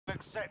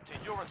accepted.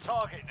 You're a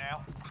target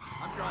now.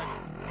 I'm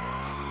driving.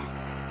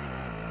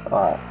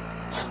 Alright.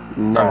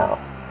 Now.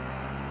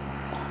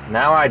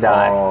 Now I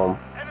die.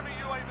 Enemy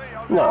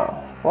UAV over.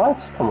 No. What?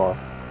 Come on.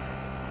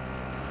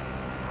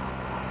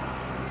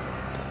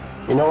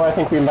 You know what I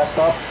think we messed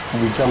up?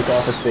 We jumped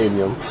off a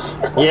stadium.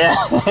 Yeah,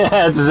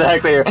 that's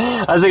exactly.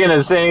 I was thinking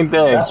the same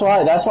thing. That's why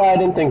I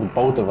didn't think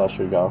both of us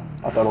should go.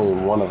 I thought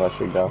only one of us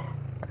should go.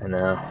 I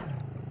know.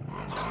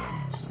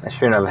 I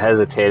shouldn't have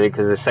hesitated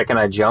because the second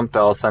I jumped,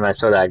 all of a sudden I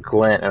saw that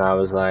glint and I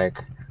was like,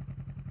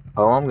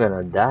 "Oh, I'm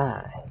gonna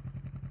die."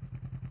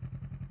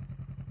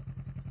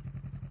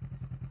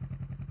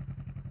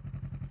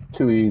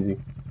 Too easy.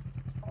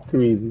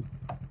 Too easy.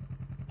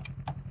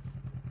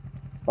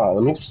 Alright,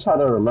 let me just try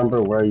to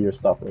remember where your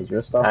stuff is.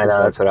 Your stuff I is know,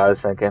 like, that's what I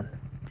was thinking.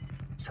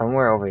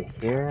 Somewhere over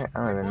here? I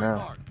don't even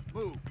know.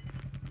 Move.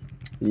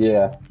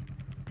 yeah.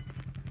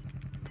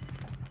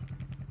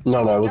 No,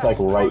 it was like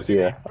right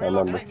here. I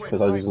remember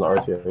because I was using the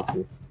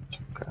RTX.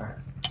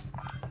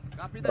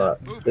 Copy that.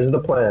 Alright, this is the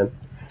plan.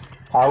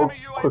 How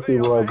quickly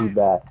will I be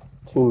back?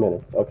 2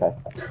 minutes. Okay.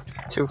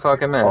 2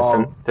 fucking minutes,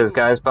 and there's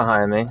guys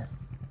behind me.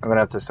 I'm gonna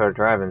have to start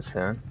driving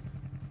soon.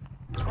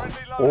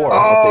 Or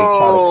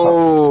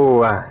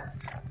oh!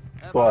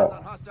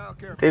 What?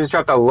 They just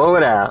dropped a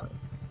loadout.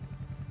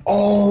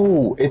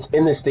 Oh, it's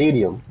in the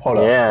stadium. Hold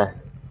up. Yeah.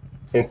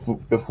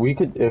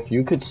 If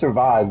you could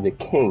survive the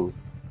king,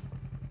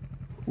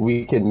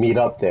 we could meet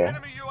up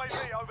there.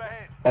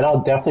 And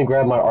I'll definitely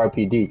grab my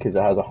RPD because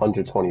it has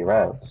 120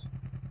 rounds.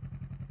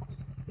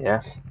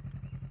 Yeah.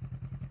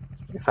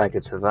 If I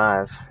could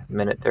survive.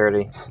 Minute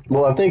 30.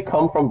 Well, if they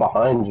come from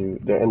behind you,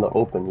 they're in the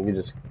open. You can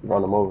just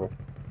run them over.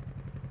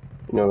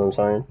 You know what I'm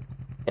saying?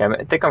 Yeah,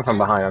 if they come from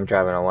behind, I'm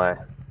driving away.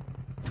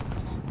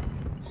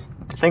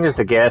 The thing is,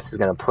 the gas is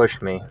gonna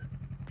push me.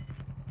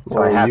 So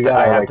well,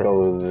 I have to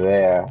go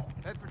there.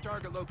 Head for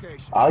target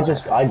location.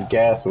 I'd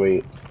gas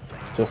wait,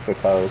 just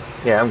because.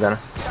 Yeah, I'm gonna.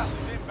 Gas is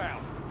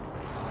inbound.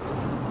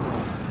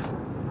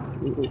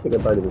 You can take a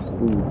bite of this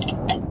food.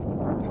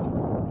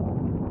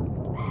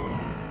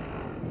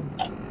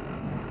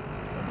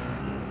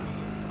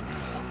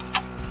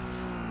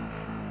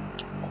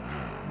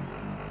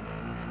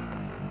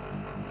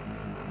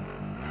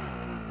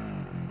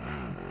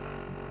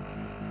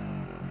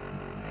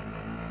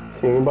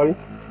 See anybody?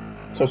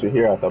 Especially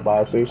here at the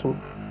buy station.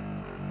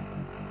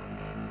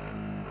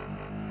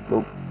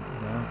 Nope.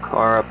 No,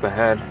 car up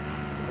ahead.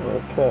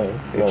 Okay.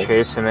 They're Nice.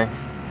 chasing me.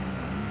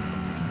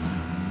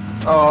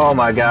 Oh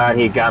my god,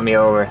 he got me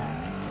over.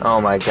 Oh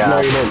my god. No,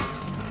 you didn't.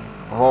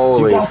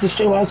 Holy. You got this,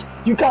 Gulags.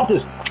 You got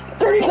this.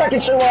 30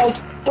 seconds, Gulags.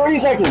 30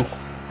 seconds.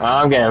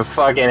 I'm getting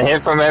fucking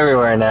hit from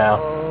everywhere now.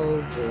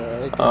 Oh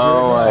boy.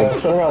 Oh my.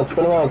 Spin around,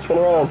 spin around, spin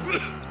around.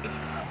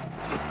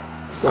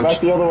 Go back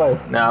the other way.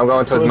 Now I'm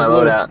going towards my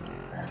loadout.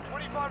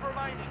 25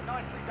 remaining.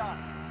 Nicely done.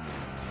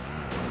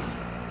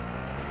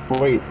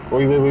 Wait.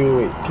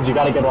 Because you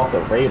gotta get off the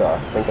radar.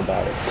 Think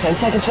about it. 10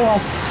 seconds,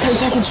 Gulags. 10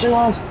 seconds,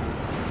 Gulags.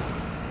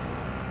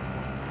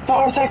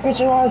 5 seconds,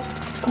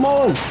 Gulags. Come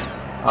on. Oh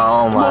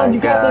Come my on, you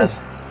god. got this.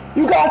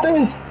 You got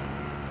this.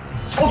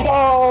 Let's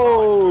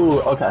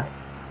go. Okay.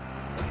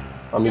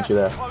 I'll meet you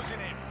there. Closing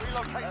in.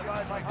 Relocating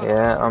to safe.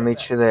 Yeah, I'll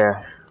meet you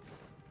there.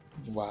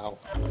 Wow.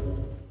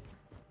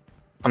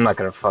 I'm not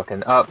gonna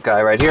fucking up,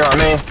 guy right here on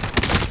me.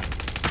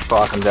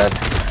 Fuck, I'm dead.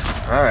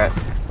 Alright.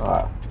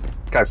 Alright.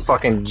 Guy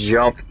fucking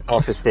jumped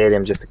off the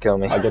stadium just to kill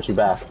me. I'll get you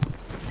back.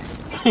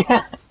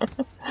 Yeah.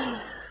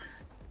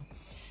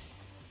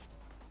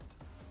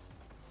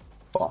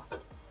 Fuck.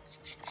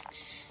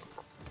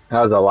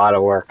 That was a lot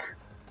of work.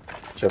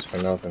 Just for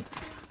nothing.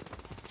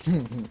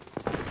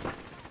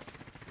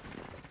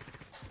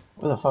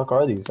 Where the fuck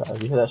are these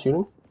guys? You hear that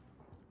shooting?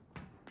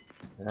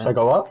 Yeah. Should I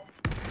go up?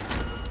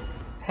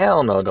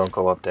 Hell no, don't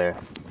go up there.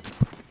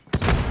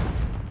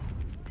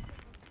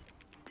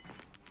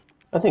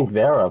 I think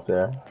they're up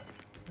there.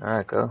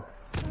 Alright, go.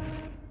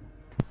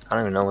 I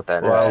don't even know what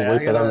that Well, is.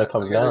 wait for them to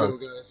come down. Go,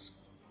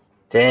 guys.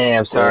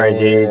 Damn, sorry,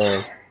 dude.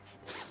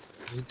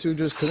 You two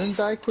just couldn't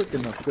die quick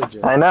enough, could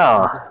you? I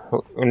know.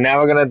 Now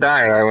we're gonna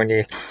die, right? When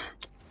you.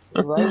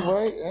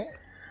 Right, yeah.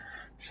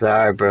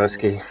 Sorry,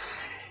 broski.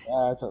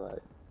 That's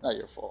alright. Not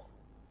your fault.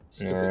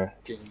 Stupid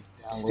game.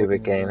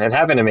 Stupid game. It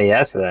happened to me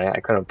yesterday. I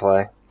couldn't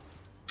play.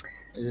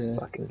 Yeah.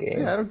 Fucking game.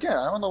 Yeah, I don't get it.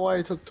 I don't know why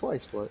it took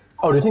twice, but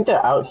Oh, do you think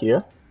they're out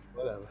here?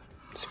 whatever.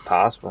 It's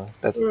possible.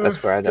 That's where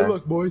I Good died.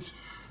 luck, boys.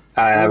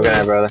 Alright, have a good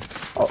night, brother.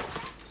 Oh.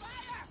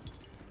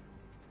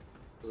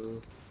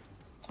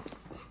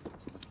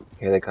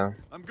 Here they come.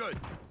 I'm good.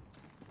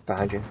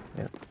 Behind you.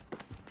 Yeah.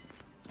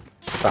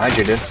 Behind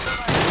you, dude.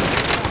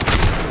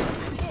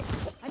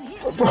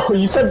 Bro,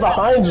 you said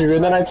behind you,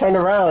 and then I turned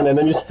around, and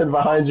then you said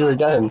behind you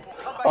again.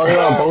 Oh, they're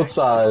on both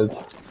sides.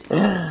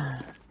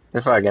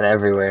 They're fucking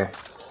everywhere.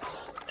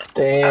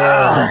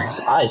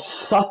 Damn. I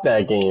suck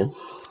that game.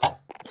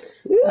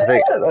 Yeah, I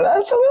think-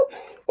 that's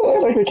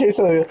like the case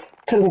of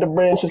cutting the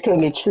branches,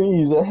 cutting the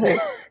trees.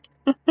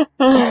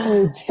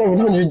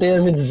 700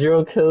 damage,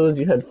 0 kills.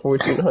 You had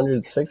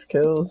 1,406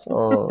 kills.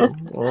 Oh, I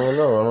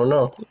don't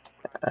know.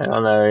 I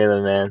don't know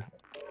either, man.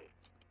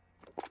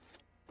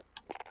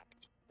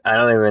 I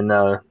don't even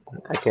know.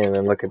 I can't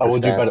even look at the I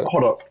would do better. stats.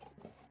 Hold up.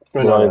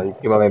 You No, want me,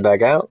 you want me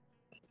back out?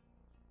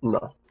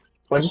 no.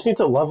 I just need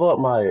to level up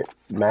my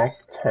Mac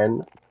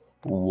 10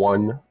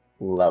 one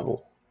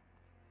level.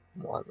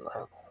 One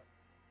level.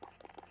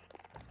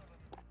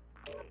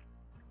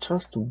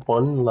 Just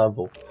one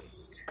level.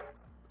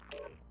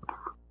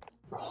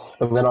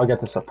 And then I'll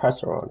get the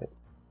suppressor on it.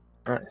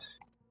 Nice.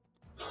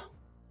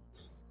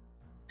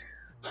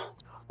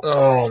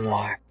 Oh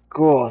my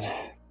god.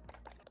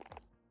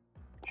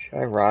 Should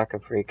I rock a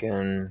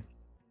freaking...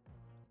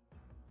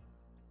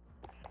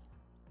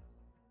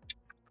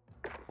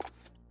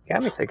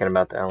 Got me thinking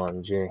about the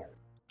LMG.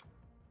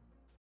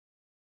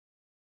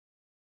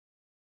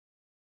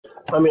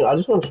 I mean, I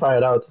just want to try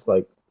it out, just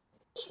like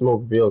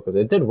smoke veal, because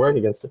it did work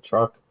against the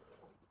truck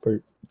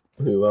pretty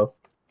well.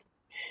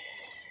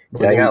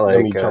 But Yeah, I got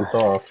then we like... jumped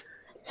off.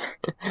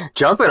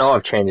 Jumping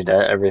off changed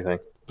everything.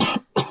 We'll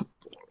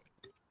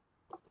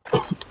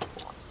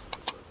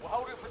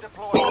hold it for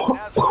deployment.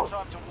 Now's a good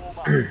time to warm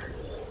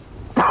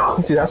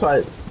up. See, that's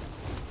why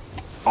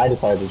I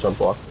decided to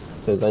jump off,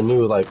 because I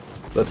knew, like,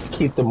 let's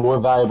keep the more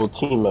valuable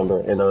team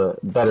member in a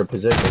better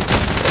position,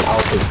 and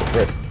I'll take the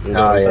risk. You know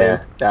Oh what I'm yeah,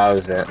 saying? that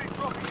was it.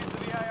 Dropping into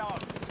the AR.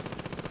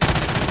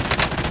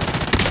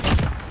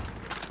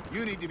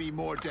 You need to be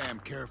more damn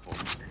careful.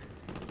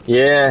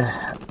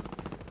 Yeah.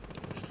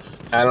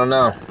 I don't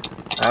know.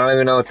 I don't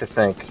even know what to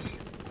think.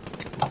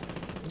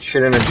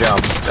 Shouldn't have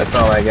jumped. That's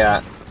all I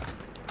got.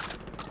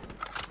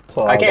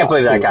 So I can't got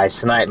believe that two. guy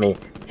sniped me.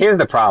 Here's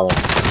the problem.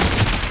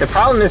 The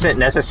problem isn't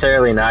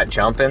necessarily not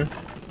jumping,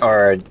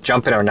 or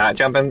jumping or not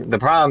jumping. The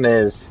problem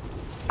is,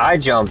 I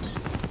jumped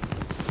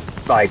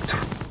like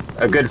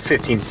a good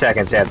 15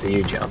 seconds after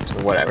you jumped,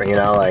 or whatever, you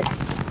know? Like,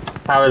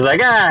 I was like,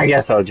 I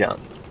guess I'll jump.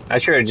 I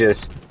should have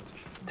just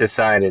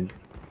decided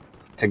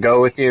to go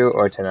with you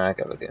or to not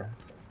go with you.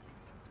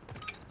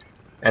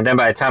 And then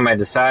by the time I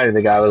decided,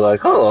 the guy was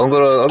like, "Oh, I'm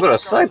gonna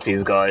snipe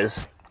these guys."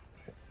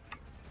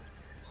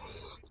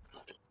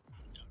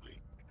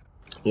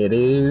 It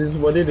is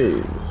what it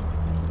is.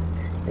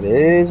 It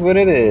is what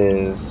it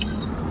is.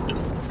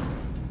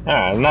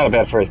 Alright, not a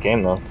bad first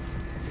game though.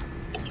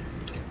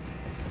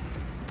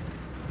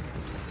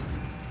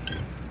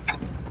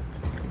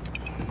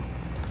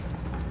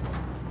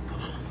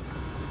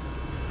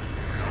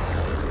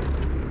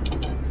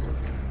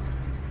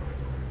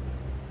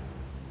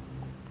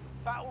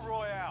 Battle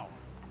Royale.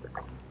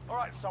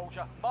 Alright,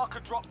 soldier. Mark a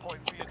drop point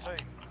for your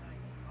team.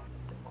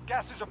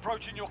 Gas is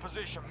approaching your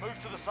position. Move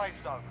to the safe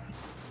zone.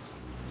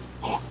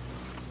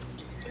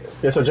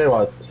 Yeah, so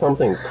J-Wise,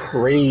 something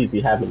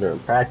crazy happened during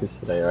practice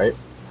today, right?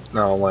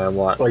 No,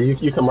 what? Well, you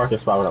can mark your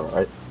spot, whatever,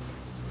 right?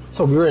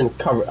 So we were in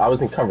cover, I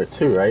was in cover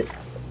 2, right?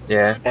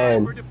 Yeah.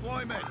 And For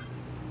deployment.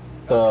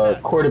 the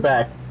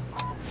quarterback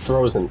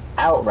throws an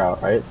out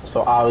route, right?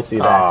 So obviously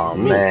that's Oh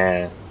me.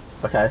 man.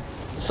 Okay?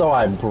 So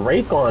I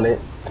brake on it,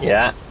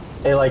 Yeah.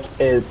 and like,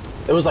 it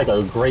was like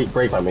a great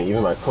break on me,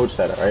 even my coach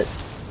said it, right?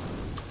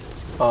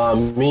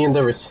 Me and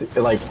the it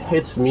like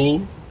hits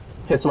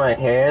my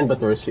hand,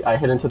 but I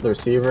hit into the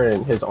receiver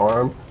and his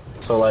arm.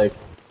 So like,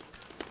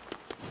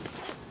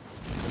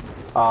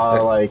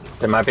 like,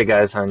 There might be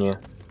guys on you.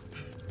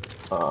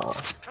 Clear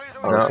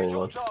the I don't range see on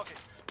anyone.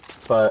 targets.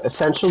 But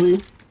essentially,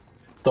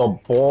 the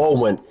ball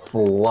went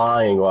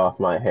flying off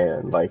my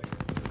hand. Like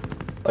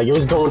it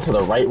was going to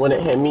the right when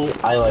it hit me.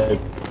 I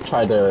like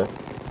tried to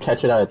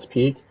catch it at its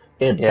peak.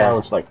 It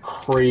bounced like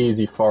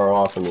crazy far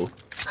off of me,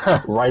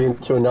 right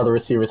into another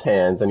receiver's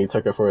hands, and he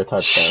took it for a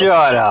touchdown.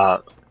 Shut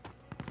up.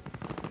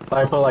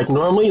 Like, but like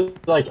normally,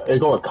 like it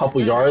go a couple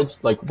yards.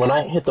 Like when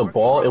I hit the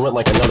ball, it went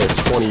like another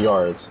 20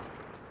 yards.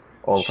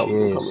 Oh, I'm coming,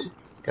 I'm Jeez. coming.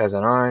 Guys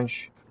on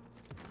orange.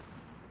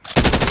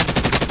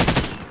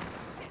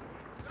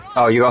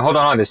 Oh, you go. Hold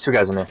on. There's two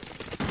guys in there.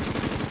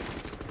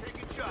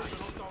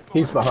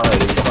 He's behind.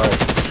 He's behind.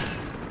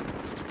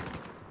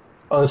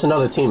 Oh, it's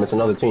another team. It's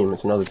another team.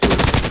 It's another team.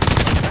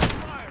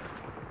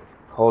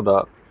 Hold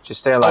up. Just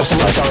stay Oh, alive.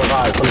 somebody's got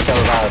revived. Somebody's got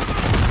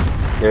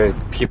revived. There's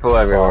people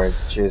everywhere.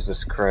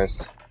 Jesus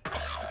Christ.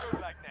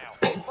 Gulag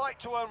now. Fight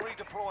to earn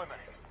redeployment.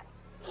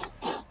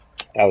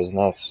 That was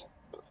nuts.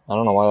 I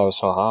don't know why that was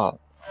so hot.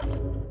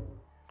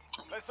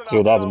 Listen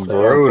Dude, up, that's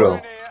soldier. brutal. You're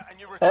in here and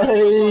you return to the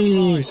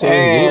Hey, front so line.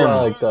 Damn.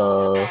 Gulag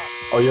though.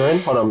 Oh, you're in?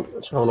 Hold on.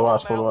 I'm trying to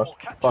watch.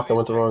 Fuck, I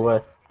went the wrong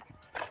way.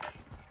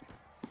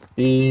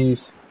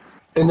 He's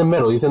in the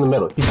middle. He's in the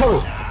middle. He's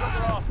coming.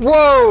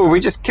 Whoa! We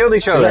just killed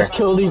each You other. guys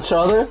killed each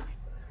other?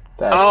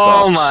 That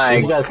Oh sucks. my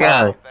Where'd you guys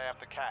God. hide? They have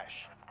the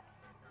cash.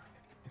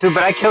 Dude,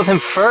 but I killed him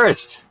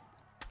first.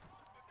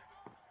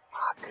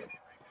 Fuck.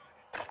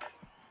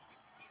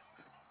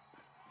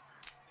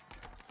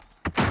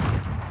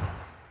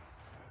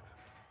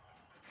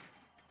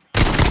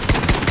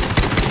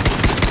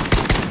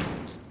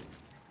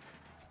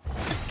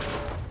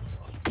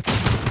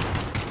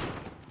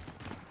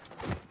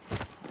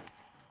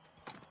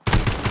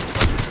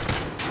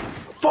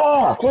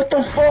 Fuck! What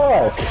the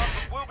fuck?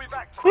 We'll be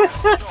back to finish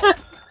the job.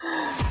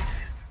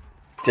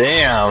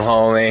 Damn,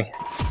 homie.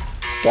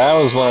 That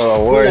was one of the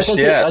Dude, worst that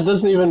yet.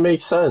 doesn't even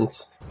make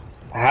sense.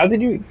 How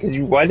did you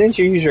why didn't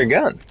you use your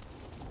gun?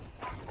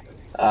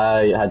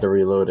 I had to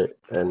reload it,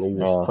 and he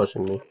was Oh,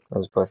 pushing me. that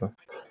was pushing.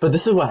 But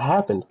this is what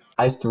happened.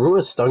 I threw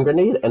a stun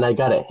grenade, and I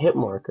got a hit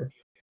marker.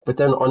 But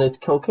then on his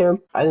kill cam,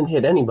 I didn't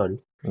hit anybody.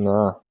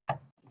 No.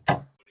 I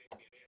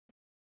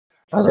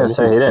was Let gonna me see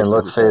say he his didn't pistol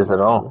look he's phased holding at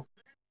up all.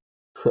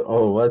 on.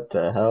 Oh, what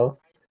the hell?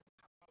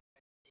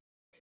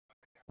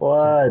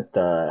 What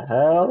the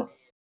hell?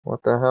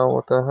 What the hell?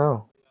 What the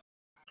hell?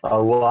 A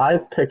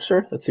live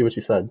picture? Let's see what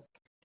you said.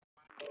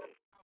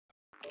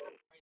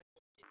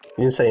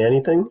 You didn't say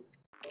anything?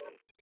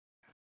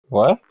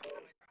 What?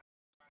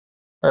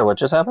 Wait, what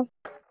just happened?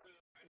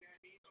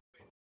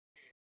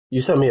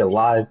 You sent me a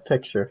live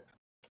picture.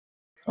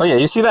 Oh yeah,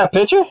 you see that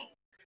picture?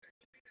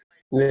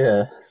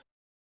 Yeah.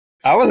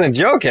 I wasn't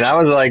joking. I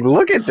was like,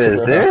 look at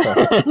this,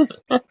 dude.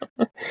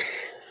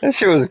 That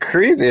shit was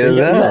creepy as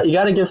hell. You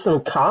gotta give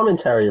some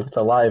commentary if it's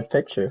a live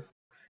picture.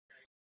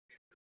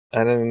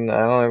 I don't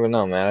even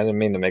know, man. I didn't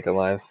mean to make it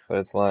live, but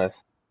it's live.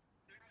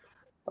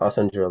 I'll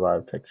send you a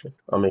live picture.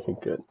 I'll make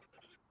it good.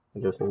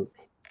 I'll give some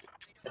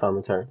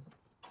commentary.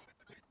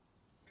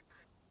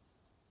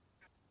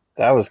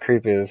 That was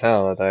creepy as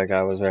hell that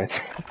guy was right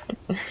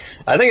there.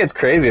 I think it's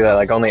crazy that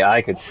like only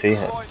I could see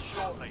him, Right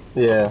shortly.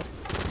 Yeah.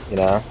 you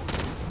know?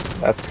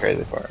 That's the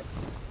crazy part.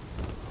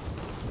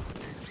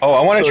 Oh,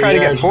 I want to So, try to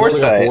yeah, get just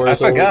building up foresight. I Warzone.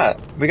 forgot.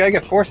 We gotta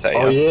get foresight,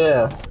 Oh, yo.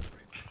 yeah.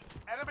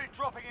 Enemy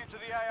dropping into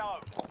the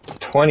AO. It's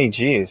 20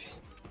 G's.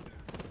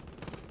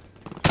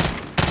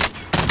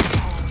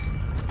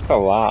 That's a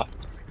lot.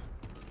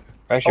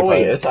 I should Oh,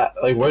 wait, probably... is that,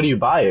 like, where do you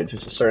buy it?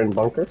 Just a certain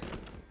bunker?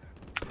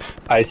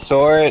 I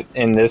saw it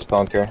in this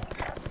bunker.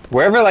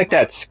 Wherever like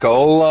that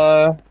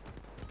skull,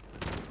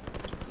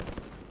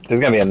 there's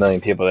gonna be a million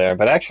people there,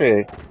 but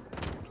actually,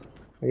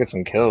 we get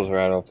some kills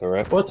right off the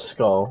rip. What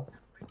skull?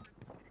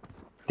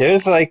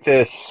 There's like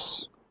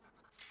this,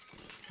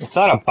 it's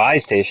not a buy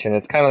station,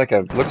 it's kind of like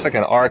a, looks like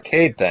an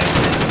arcade thing.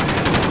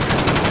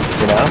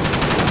 You know?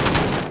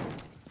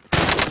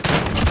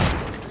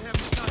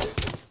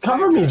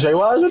 Cover me,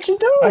 J-Wise, what you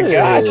doing? I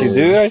got you,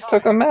 dude. I just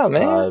took him out,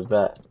 man. I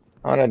bet.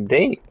 On a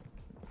date.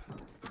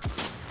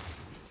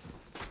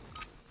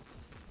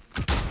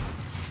 You're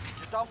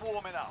done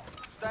warming up.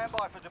 Stand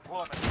by for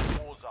deployment in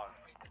the war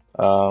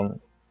zone.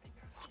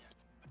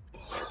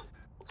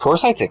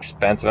 Foresight's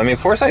expensive. I mean,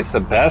 Foresight's the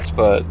best,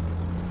 but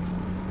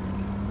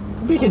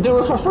We can do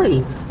it for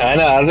free. I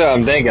know, that's what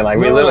I'm thinking. Like,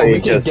 we No, literally we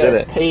can just did get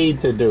it. paid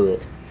to do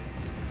it.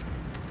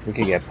 We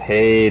could get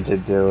paid to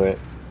do it.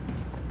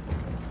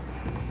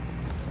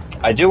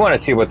 I do want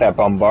to see what that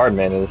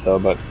bombardment is, though,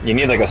 but you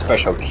need like a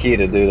special key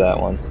to do that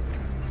one.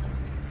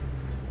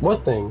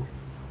 What thing?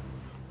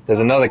 There's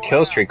another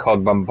kill streak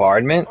called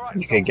bombardment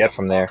you can get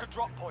from there. Mark a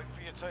drop point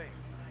for your team.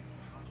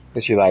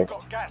 Cause you like,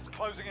 Got gas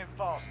closing in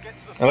fast. Get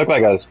to the it looked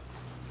like safe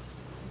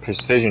a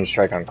precision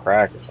strike on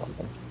crack or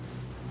something.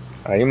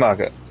 Alright, you mark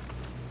it.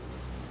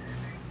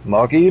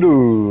 Mark it.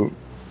 Of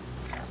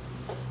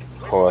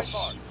course.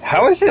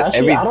 How is it Actually,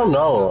 every? I don't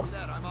know.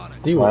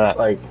 Do you, Why not?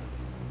 like...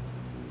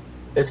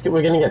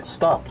 we're gonna get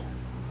stuck.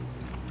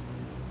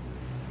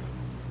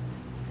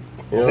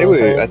 You know what I'm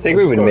saying? I think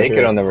we would make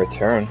it on the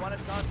return.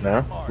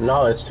 No?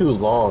 No, it's too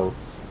long.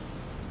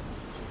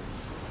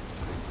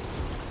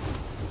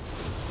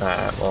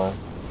 Alright, well.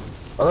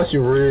 Unless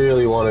you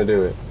really want to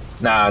do it.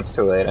 Nah, it's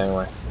too late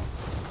anyway.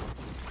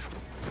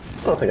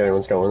 I don't think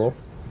anyone's going there.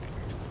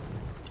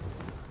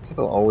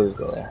 People always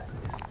go there.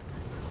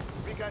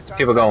 There's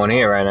people going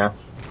here right now.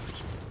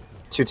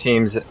 2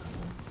 teams,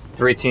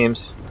 3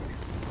 teams.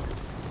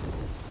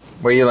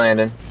 Where you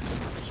landing?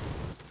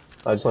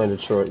 I just landed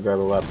short, grab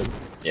a weapon.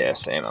 Yeah,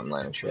 same, I'm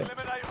landing short.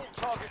 Eliminate all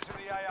targets in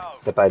the AO.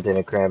 Except I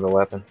didn't grab a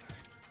weapon.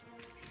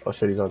 Oh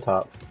shit, he's on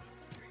top.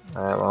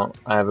 Alright, well,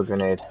 I have a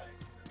grenade.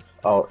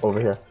 Oh, over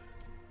here.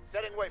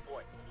 Setting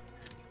waypoint.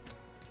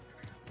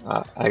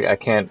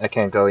 I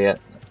can't go yet.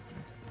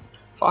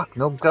 Fuck,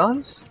 no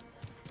guns?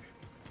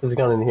 There's a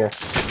gun in here.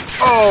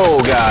 Oh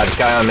god,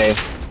 guy on me.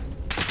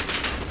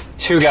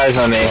 2 guys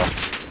on me. Head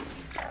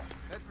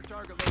for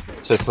target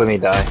location. Just let me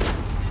die.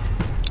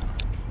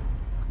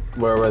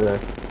 Where were they?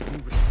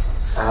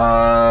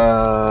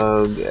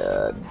 Oh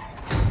god.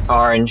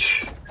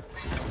 Orange.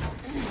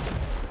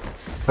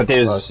 But Oh,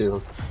 I there's see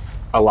them.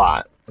 a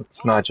lot.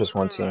 It's not just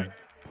one team.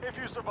 If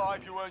you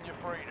survive, you earn your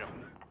freedom.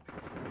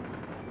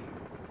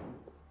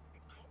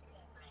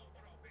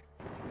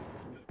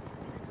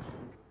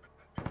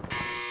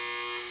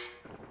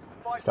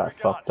 Fight's Got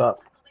begun. fucked up.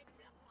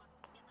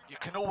 You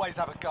can always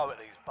have a go at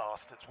these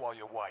bastards while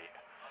you wait.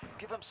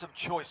 Give them some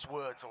choice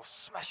words or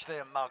smash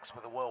their mugs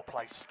with a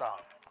well-placed stone.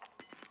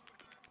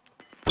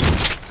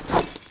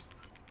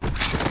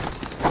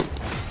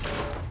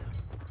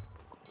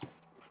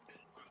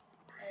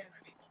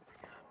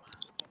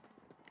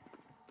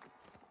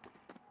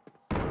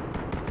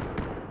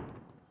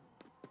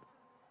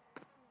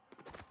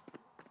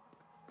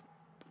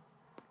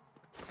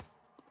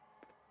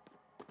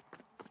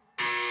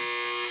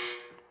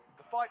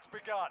 The fight's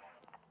begun.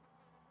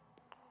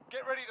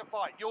 Get ready to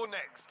fight. You're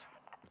next.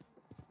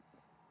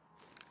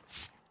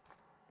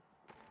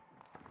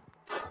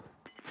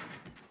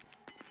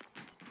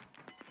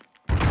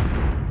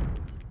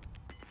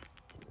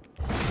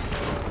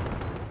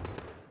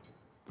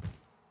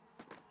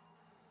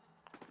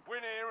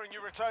 and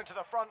you return to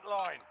the front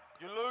line.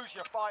 You lose,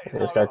 your fight is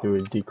This guy over. threw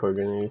a decoy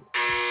grenade.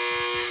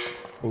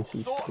 Thinks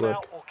he's Sort them slick.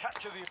 out or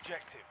capture the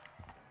objective.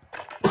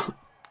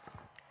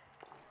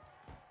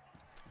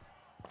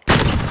 You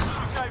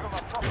gave them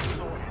a proper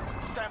sorting.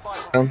 Stand by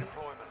for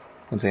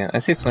redeployment. One second. I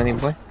see Flinty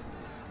boy.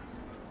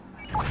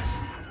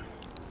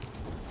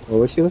 What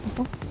was she looking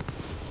for?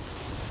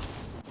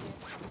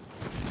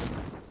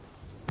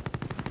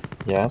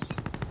 Yes.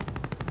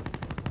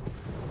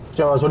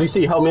 Jaws, what do you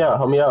see? Help me out,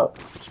 help me out.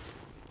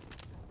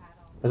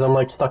 Cause I'm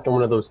like stuck in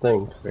one of those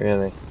things.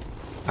 Really?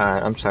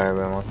 Alright, I'm sorry,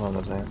 everyone. Hold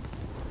on a second.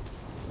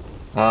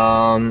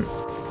 I'm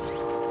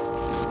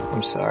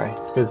sorry.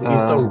 Cause he's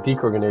throwing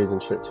decoy grenades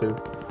and shit too.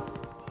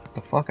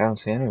 The fuck? I don't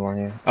see anyone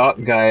here. Oh,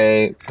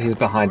 guy, he's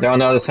behind. They're on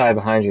the other side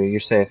behind you. You're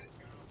safe.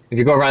 If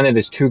you go around there,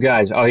 there's two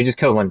guys. Oh, he just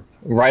killed one.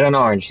 Right on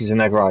orange. He's in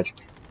that garage.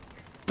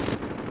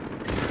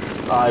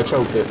 I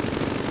choked it.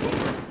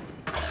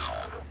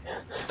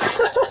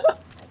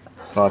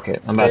 Fuck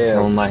it. I'm about to kill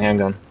him with my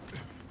handgun.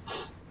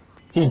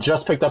 He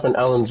just picked up an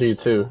LMG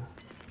too.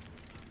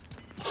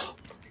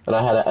 And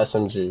I had an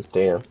SMG.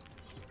 Damn.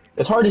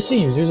 It's hard to see.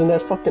 He was using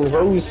that fucking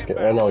rose skin.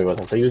 No, he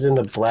wasn't. But he was in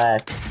the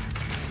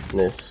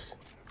blackness.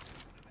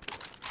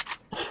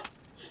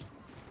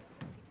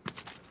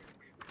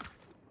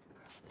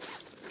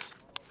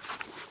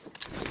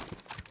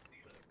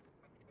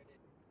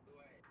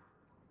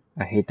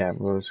 I hate that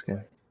rose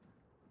skin.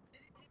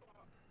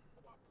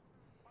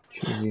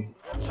 Cheesy.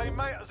 Your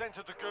teammate has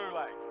entered the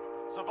Gulag.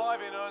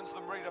 Surviving earns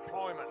them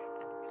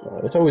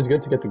redeployment. It's always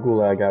good to get the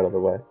Gulag out of the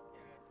way.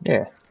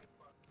 Yeah.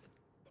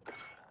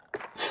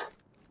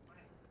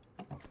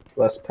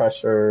 Less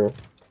pressure.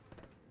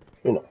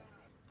 You know.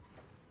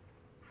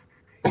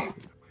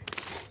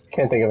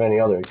 Can't think of any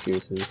other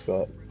excuses,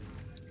 but...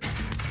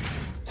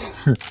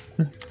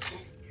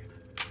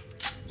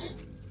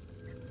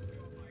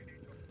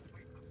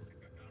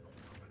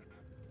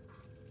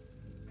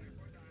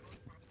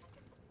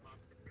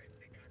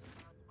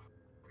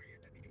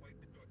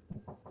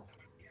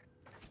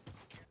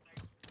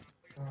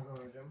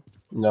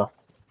 No.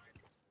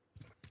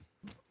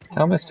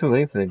 Tell him it's too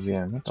late for the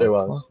gym. What the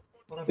JWaz.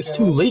 fuck? It's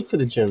too late for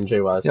the gym,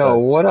 JWaz. Yo,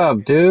 what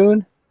up,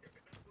 dude?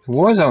 It's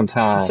Warzone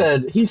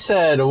time. He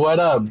said, what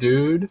up,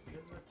 dude?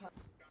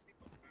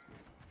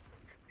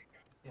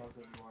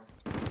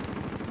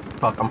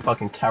 Fuck, I'm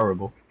fucking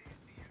terrible.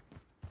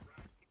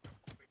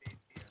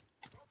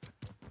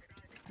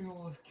 You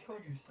almost killed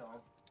yourself.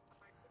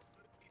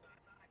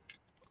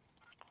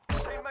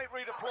 Teammate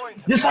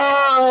redeploying to Yes,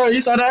 sir!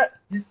 You saw that?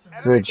 Yes, sir.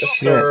 Enemy Good dropping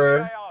shit. into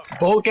the AO.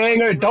 Bolt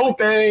gang or don't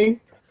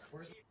bang?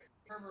 Where's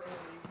Trevor?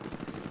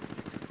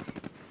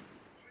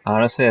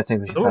 Honestly, I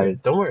think we should Don't worry, probably,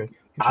 don't worry.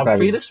 I'll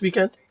probably- free this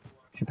weekend.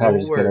 should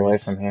probably no just get away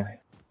worries. from here.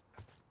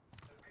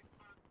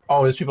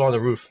 Oh, there's people on the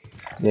roof.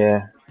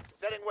 Yeah.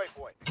 Setting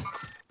waypoint.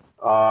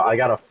 I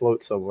got a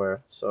float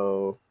somewhere,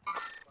 so...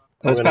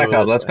 Let's gonna back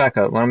go up. this Let's way. back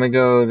up. Why don't we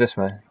go this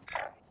way?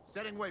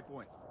 Setting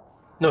waypoint.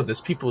 No,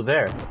 there's people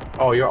there.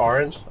 Oh, you're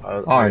orange?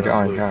 Orange, you're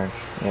orange, blue. orange.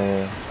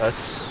 Yeah.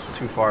 That's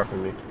too far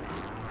from me.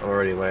 I'm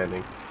already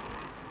landing.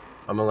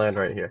 I'm gonna land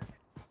right here.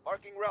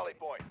 Marking rally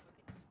point.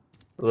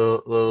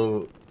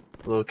 Little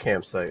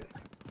campsite.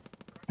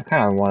 I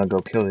kind of want to go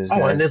kill these Oh,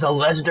 guys. and there's a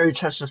legendary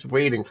chest just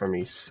waiting for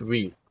me.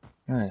 Sweet.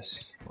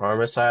 Nice.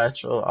 Armor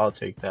satchel, I'll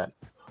take that.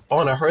 Oh,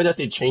 and I heard that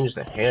they changed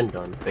the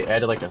handgun. They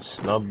added like a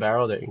snub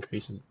barrel that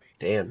increases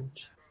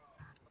damage.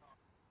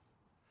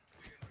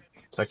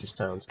 It actually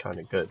sounds kind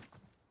of good.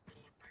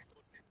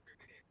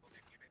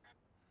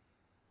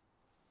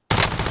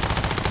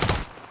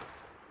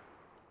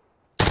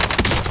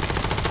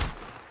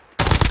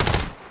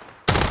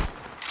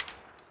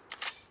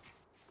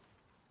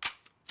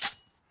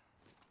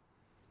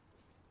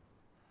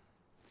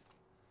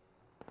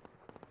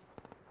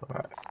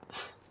 Alright.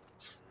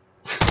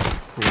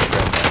 Let me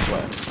grab that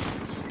flag.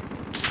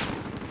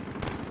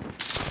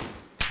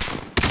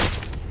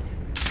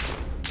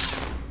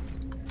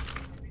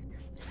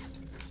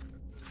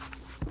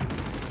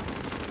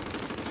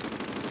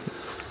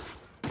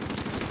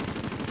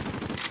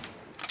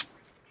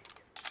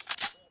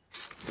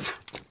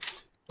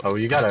 Oh,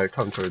 you gotta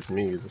come towards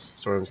me. The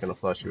storm's gonna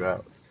flush you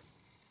out.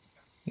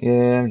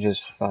 Yeah, I'm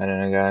just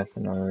fighting a guy for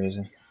no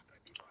reason.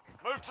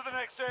 Move to the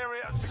next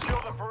area and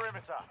secure the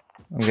perimeter.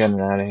 I'm getting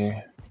out of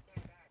here.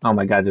 Oh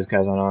my god, this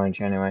guy's on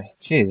orange anyway.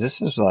 Jeez,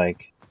 this is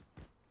like...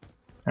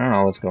 I don't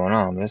know what's going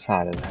on, but it's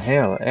hot as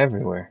hell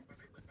everywhere.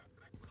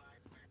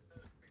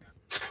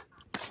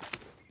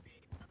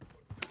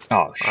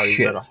 Oh, Oh, you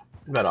shit.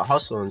 better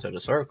hustle into the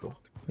circle.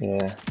 Yeah.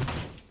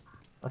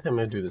 I think I'm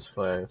gonna do this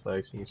flag.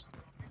 Flag seems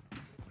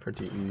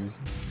pretty easy.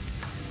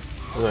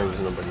 As long as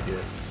there's nobody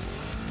here.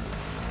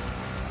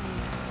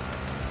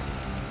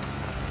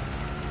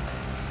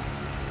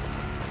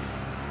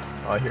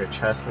 Oh, I hear a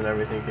chest and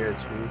everything here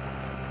too.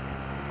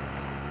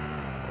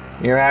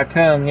 Here I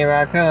come, here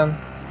I come.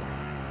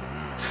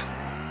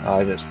 Oh,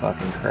 I just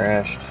fucking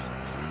crashed.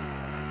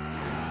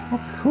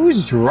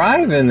 Who's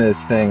driving this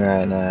thing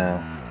right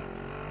now?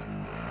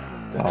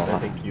 I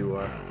think you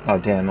are. Oh,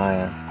 damn, I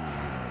am.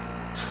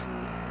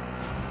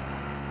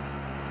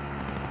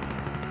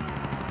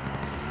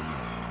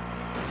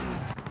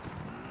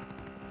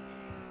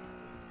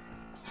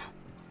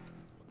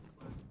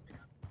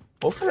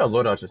 Hopefully our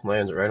loadout just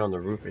lands right on the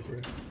roof of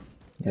here.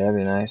 Yeah, that'd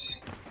be nice.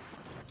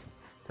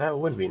 That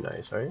would be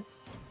nice, right?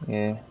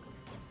 Yeah.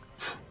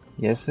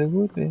 Yes, it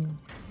would be.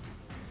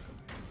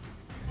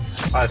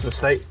 Alright, so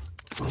site.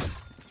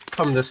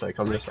 Come this way,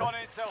 come this way. Recon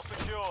intel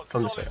secured.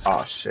 Come this way.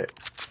 Solid Oh shit.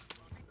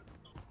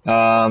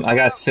 I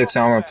got 6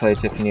 armor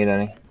plates if you need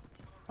any.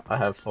 I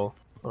have full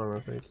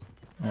armor plates.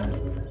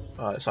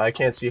 Alright, So I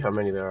can't see how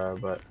many there are,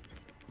 but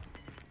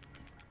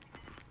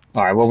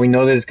well we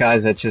know there's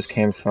guys that just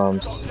came from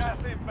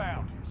gas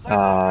inbound. Safe zone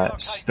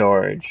relocated.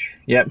 storage.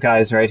 Yep,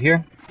 guys right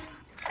here.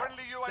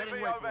 Friendly Setting UAV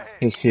waypoint. overhead.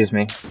 He sees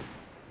me.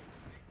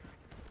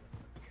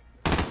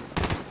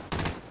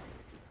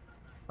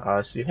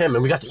 I see him,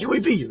 and we got the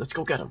UAV. Let's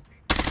go get him.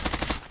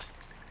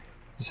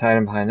 He's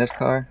hiding behind this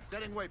car.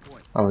 Setting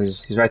waypoint. Oh,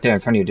 he's right there in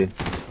front of you, dude.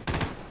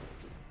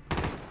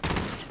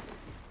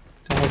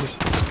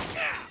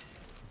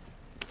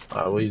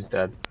 Well, he's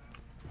dead.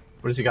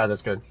 What does he got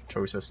that's good?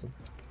 Trophy system.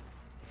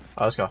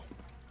 Let's go.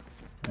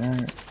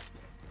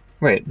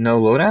 Wait, no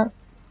loadout?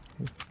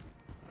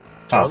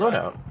 Oh,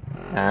 loadout.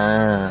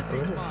 Ah,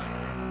 Seems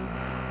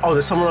mine. Oh,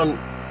 there's someone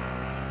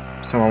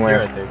on someone here,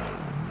 where? I think.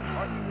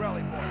 Marking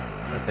rally point.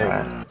 I think.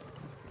 Alright.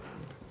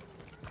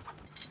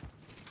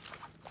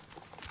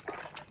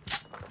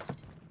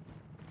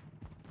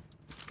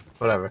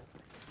 Whatever.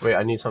 Wait,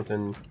 I need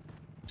something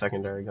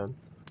secondary gun.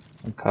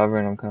 I'm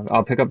covering.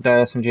 I'll pick up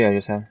that SMG I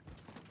just had.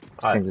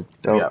 Alright. Things are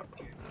dope.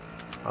 Yeah.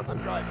 Nothing.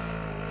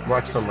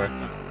 Mark somewhere. Be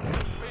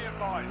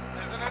advised,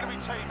 there's an enemy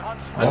team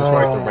hunting. I just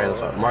marked the random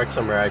spot. Mark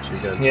somewhere actually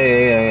good.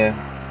 Yeah.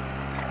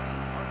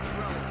 Marking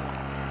rally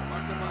point.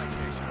 Mark the buy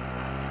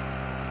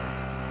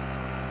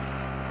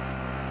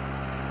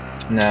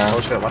station. No.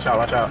 Oh shit, watch out,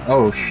 watch out.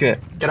 Oh shit.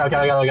 Get out.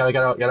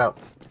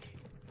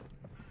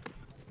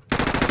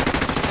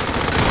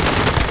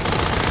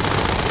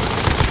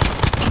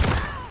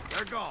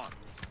 They're gone.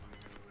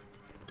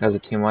 That was a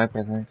team wipe,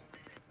 I think.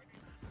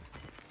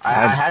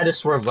 I had to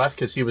swerve left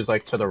because he was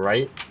like to the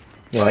right.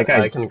 Yeah, that but I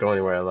guy. couldn't go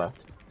anywhere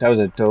left. That was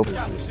a dope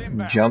Gas is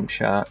inbound. jump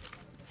shot.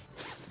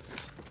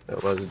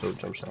 It was a dope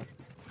jump shot.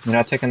 You're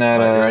not taking that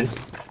Alright, you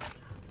ready?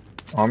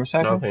 armor No,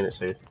 sack? I'm playing it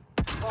safe.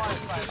 Fire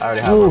station. I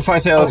already have Ooh, one. fire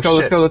sale, let's Oh,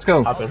 go, shit. let's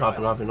go. Hop in.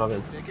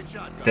 Taking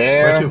shotgun.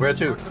 There Where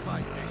to? Mark the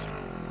buy station.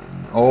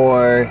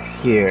 or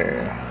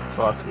here.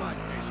 Fuck. The buy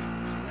station.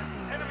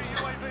 Enemy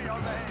UAV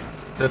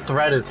overhead. The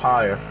threat is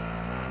higher.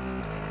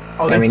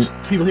 Oh, I there's mean-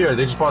 people here.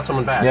 They just brought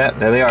someone back. Yeah,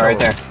 there they are, right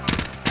there.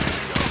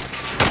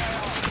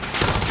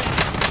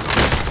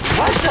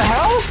 What the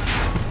hell?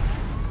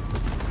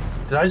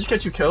 Did I just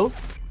get you killed?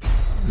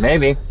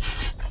 Maybe.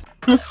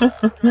 Hey,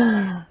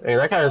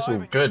 that guy has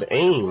some good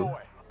aim.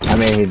 I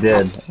mean, he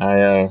did.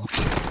 I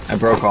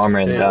broke armor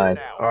and died.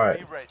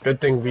 Alright.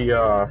 Good thing we,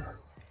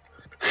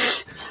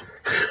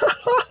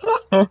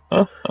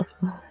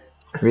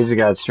 Reza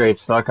got straight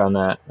stuck on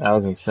that. That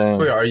was insane.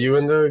 Wait, are you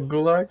in the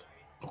gulag?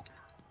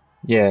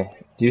 Yeah.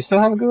 Do you still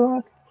have a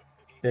gulag?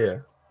 Yeah.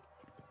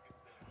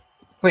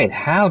 Wait,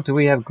 how do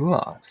we have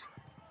gulags?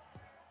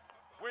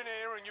 Win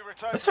here and you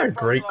return That's to a the front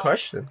great line.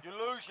 question. You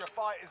lose, your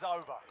fight is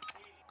over.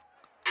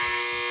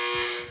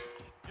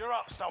 You're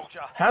up,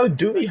 soldier. How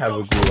do we have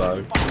a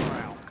gulag?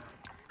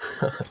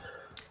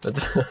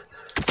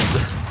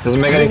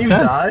 Doesn't make Didn't any you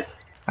sense. die?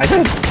 I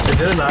did.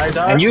 Didn't I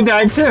die? And you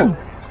died too. Stand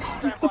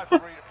by for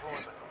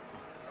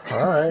redeployment.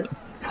 Alright.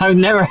 I've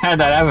never had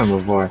that happen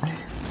before.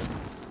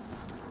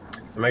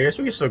 I mean, I guess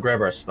we can still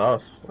grab our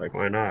stuff. Like,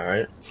 why not,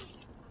 right?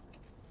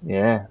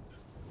 Yeah.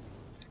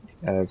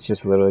 It's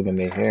just literally gonna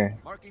be here.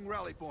 Marking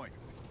rally point.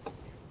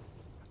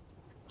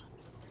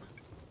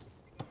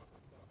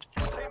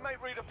 Teammate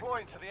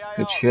redeploying to the AR.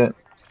 Good shit.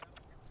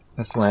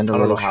 Let's land a I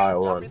don't know little. how I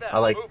won. I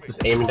like was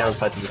aiming down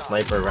sight to the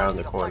sniper around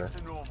the corner. Back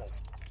to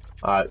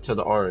normal. To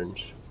the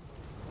orange.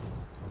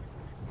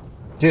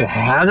 Dude,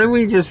 how did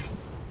we just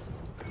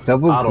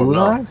double I don't know.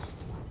 gulags?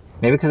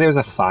 Maybe because there was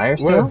a fire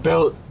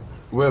still?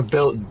 We're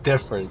built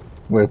different.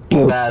 We're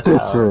built That's how.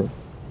 different.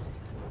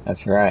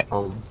 That's right.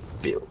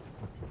 Built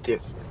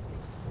different.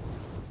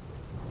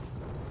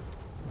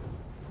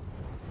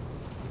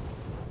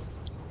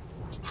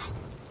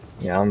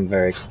 Yeah, I'm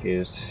very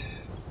confused.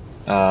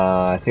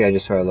 I think I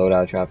just saw a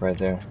loadout drop right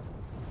there.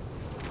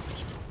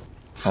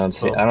 I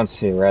don't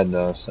see red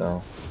though,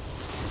 so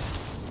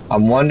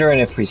I'm wondering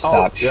if we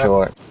stop yeah.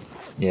 short.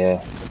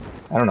 Yeah.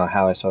 I don't know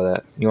how I saw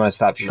that. You want to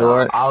stop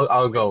short? No,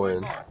 I'll go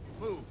in.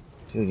 Move.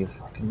 Dude, you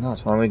fucking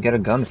nuts. Why don't we get a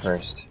gun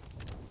first?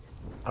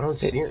 I don't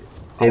see it.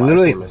 They Oh, I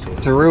literally see him.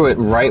 threw it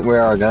right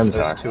where our guns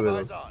There's are. two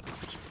of them.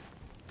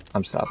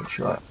 I'm stopping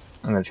short.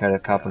 I'm gonna try to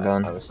cop a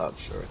gun. I was not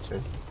sure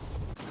too.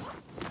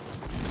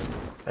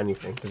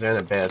 Anything, because they're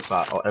in a bad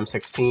spot. Oh,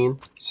 M16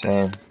 Same.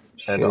 and the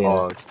Shitty,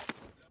 AUG.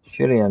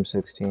 shitty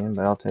M16,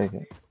 but I'll take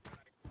it.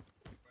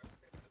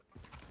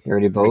 You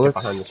ready, Get bullets?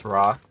 behind this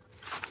rock.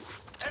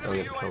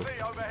 Enemy get killed.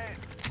 UAV overhead.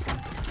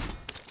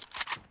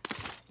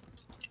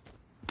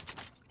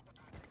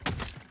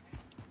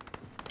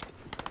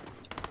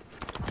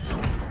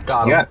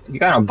 Got him. You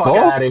got them Fuck both?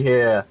 out of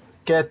here.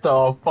 Get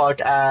the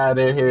fuck out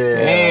of here.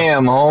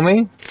 Damn,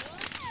 homie.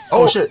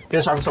 Oh shit!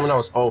 Getting shot from someone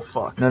else. Oh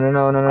fuck. No, no,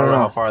 no, no, I no, don't know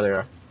how no. far they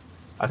are.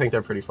 I think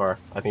they're pretty far.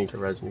 I think you can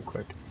res me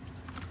quick.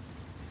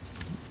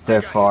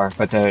 They're far,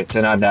 but they're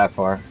not that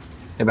far.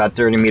 They're about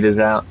 30 meters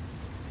out.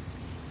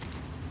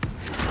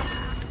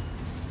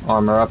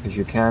 Armor up if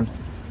you can.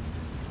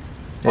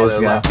 Oh, There's they're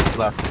the guy.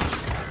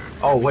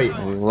 left. Oh wait.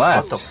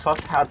 Left. What the fuck?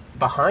 Had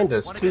behind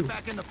us Want to too. get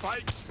back in the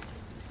fight?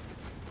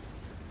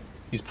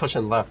 He's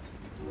pushing left.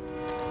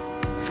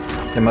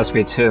 There must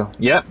be two.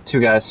 Yep, two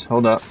guys.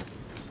 Hold up.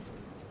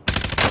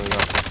 There we go.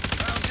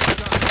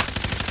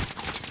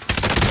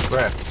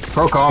 Where?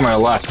 Broke armor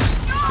left.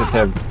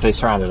 They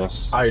surrounded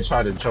us. I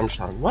tried to jump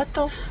shot him. What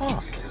the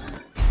fuck?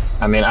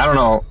 I mean, I don't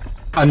know.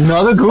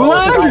 Another Oh, the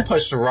guy gulag?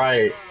 pushed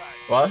right.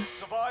 What?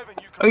 Survive and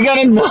you can We got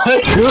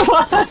another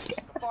gulag?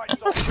 fight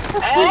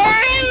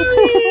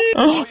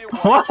While you're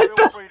What away, the-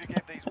 feel free to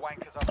give these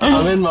wankers a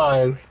I'm in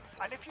mine.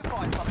 And if you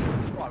find something to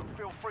throw,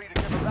 feel free to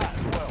give them that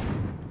as well.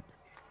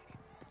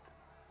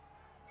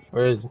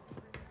 Where is he?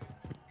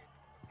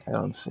 I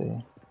don't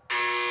see.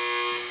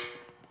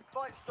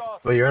 Fight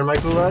starts. Wait, you're in my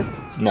gulag?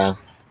 No.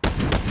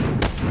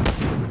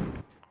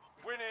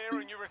 Win here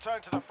and you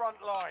return to the front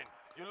line.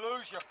 You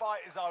lose, your fight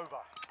is over.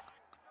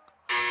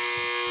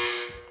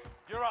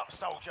 You're up,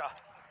 soldier.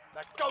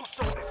 Now go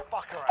sort this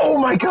fucker out. Oh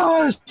my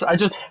gosh! I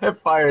just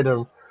hip fired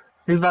him.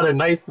 He's about to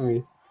knife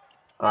me.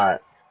 Alright.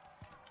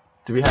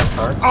 Do we have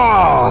time?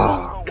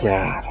 Oh,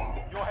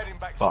 God. You're heading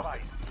back to Fuck.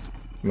 base.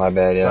 My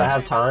bad, Do I yeah.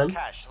 have time?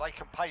 Cash, they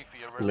can pay for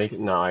your Make release. it.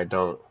 No, I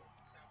don't.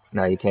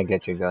 No, you can't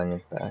get your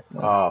gun back.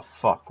 No. Oh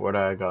fuck! Where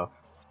did I go?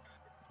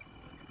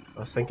 I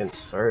was thinking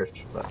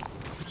search, but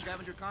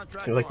Scavenger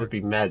contract seems like there'd marked.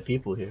 be mad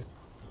people here.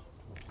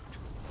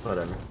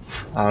 Whatever.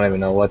 I don't even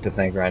know what to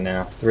think right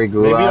now. 3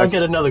 gulags? Maybe I'll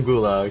get another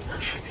gulag.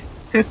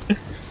 I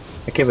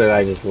can't believe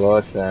I just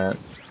lost that.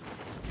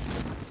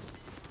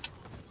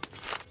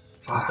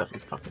 There's definitely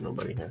fucking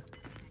nobody here.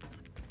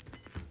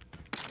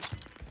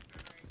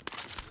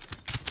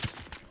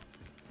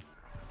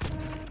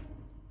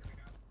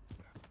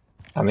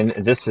 I mean,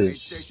 this Aid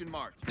is... station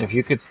marked. If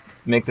you could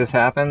make this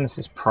happen, this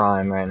is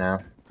prime right now.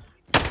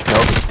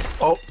 Nope.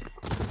 Oh,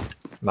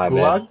 My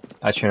gulag? bad.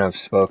 I shouldn't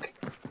have spoke.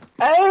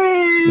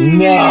 Hey!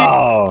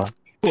 No!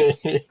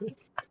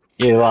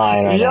 You're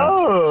lying right now.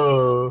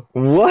 Yo!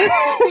 What?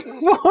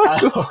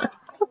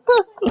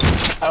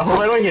 I hope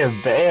I don't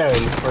get banned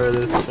for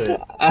this shit.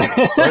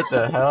 What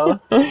the hell?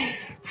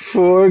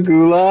 4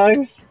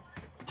 gulags?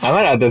 I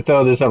might have to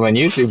throw this up on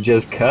YouTube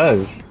just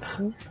cuz.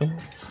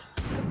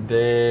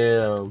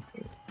 Damn.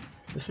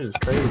 This shit is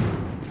crazy.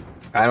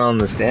 I don't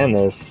understand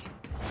this.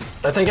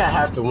 I think I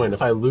have to win.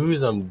 If I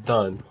lose, I'm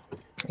done.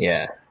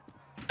 Yeah.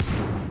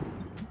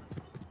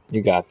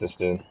 You got this,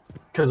 dude.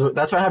 Cause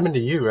that's what happened to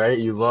you, right?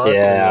 You lost.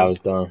 Yeah, and I then- was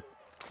done.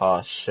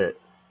 Oh shit.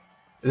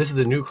 This is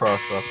the new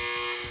crossbow.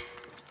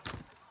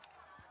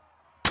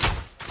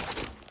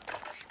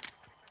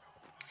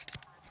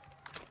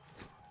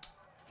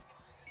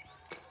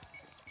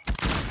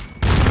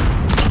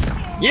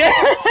 Yeah!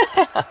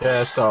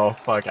 Yeah, so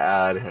fuck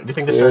out of here. Do you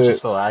think the search is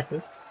still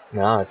active?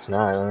 No, it's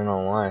not. I don't know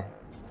why.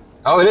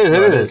 Oh, it is.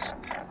 No, It is.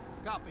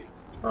 Copy.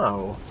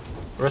 Oh.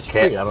 Risk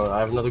Okay. free. I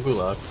have another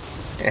gulag.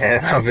 Yeah,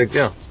 it's no big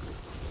deal.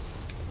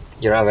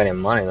 You don't have any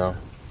money though.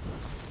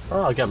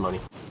 Oh, I'll get money.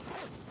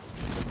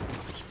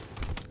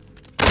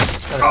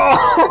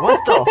 Oh!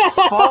 What the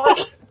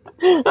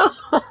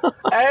fuck?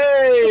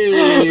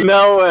 Hey!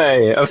 No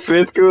way! A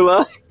 5th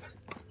gulag?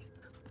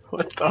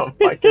 What the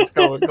fuck is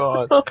going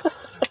on?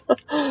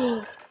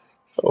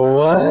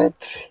 What?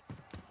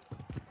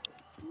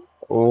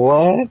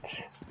 What?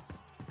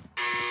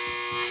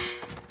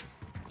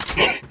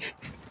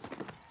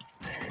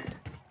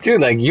 Dude,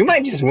 like you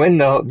might just win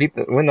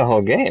win the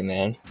whole game,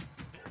 man.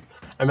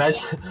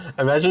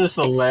 Imagine it's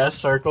the last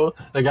circle.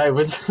 The guy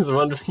wins his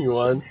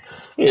 1v1, and I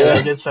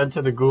Yeah. get sent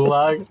to the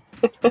gulag.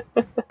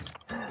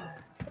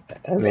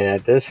 I mean,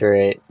 at this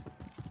rate,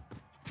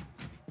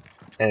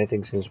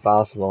 anything seems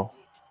possible.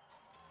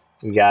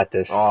 You got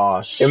this.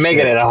 Oh shit! You're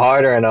making it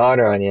harder and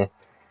harder on you.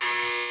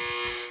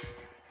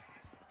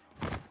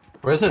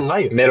 Where's the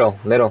knife? Middle,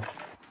 middle.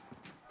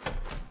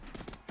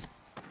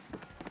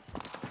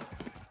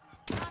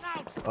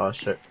 Oh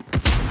shit!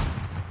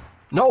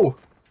 No!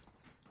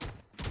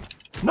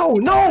 No!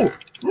 No!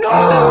 No!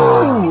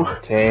 Oh,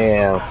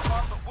 damn.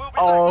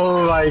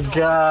 Oh my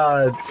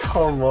god!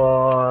 Come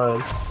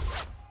on!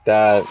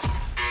 That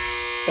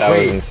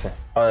Wait. was insane.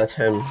 Oh, that's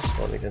him.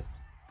 Spawned again.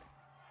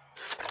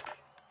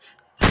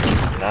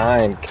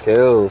 9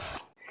 kills.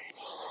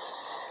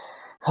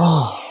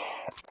 Oh,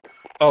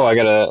 I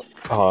gotta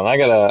hold on. I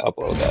gotta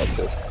upload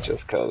that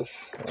just cause.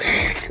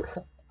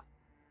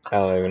 I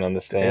don't even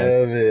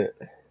understand. Damn it!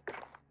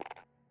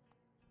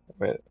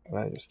 Wait,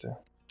 what did I just do?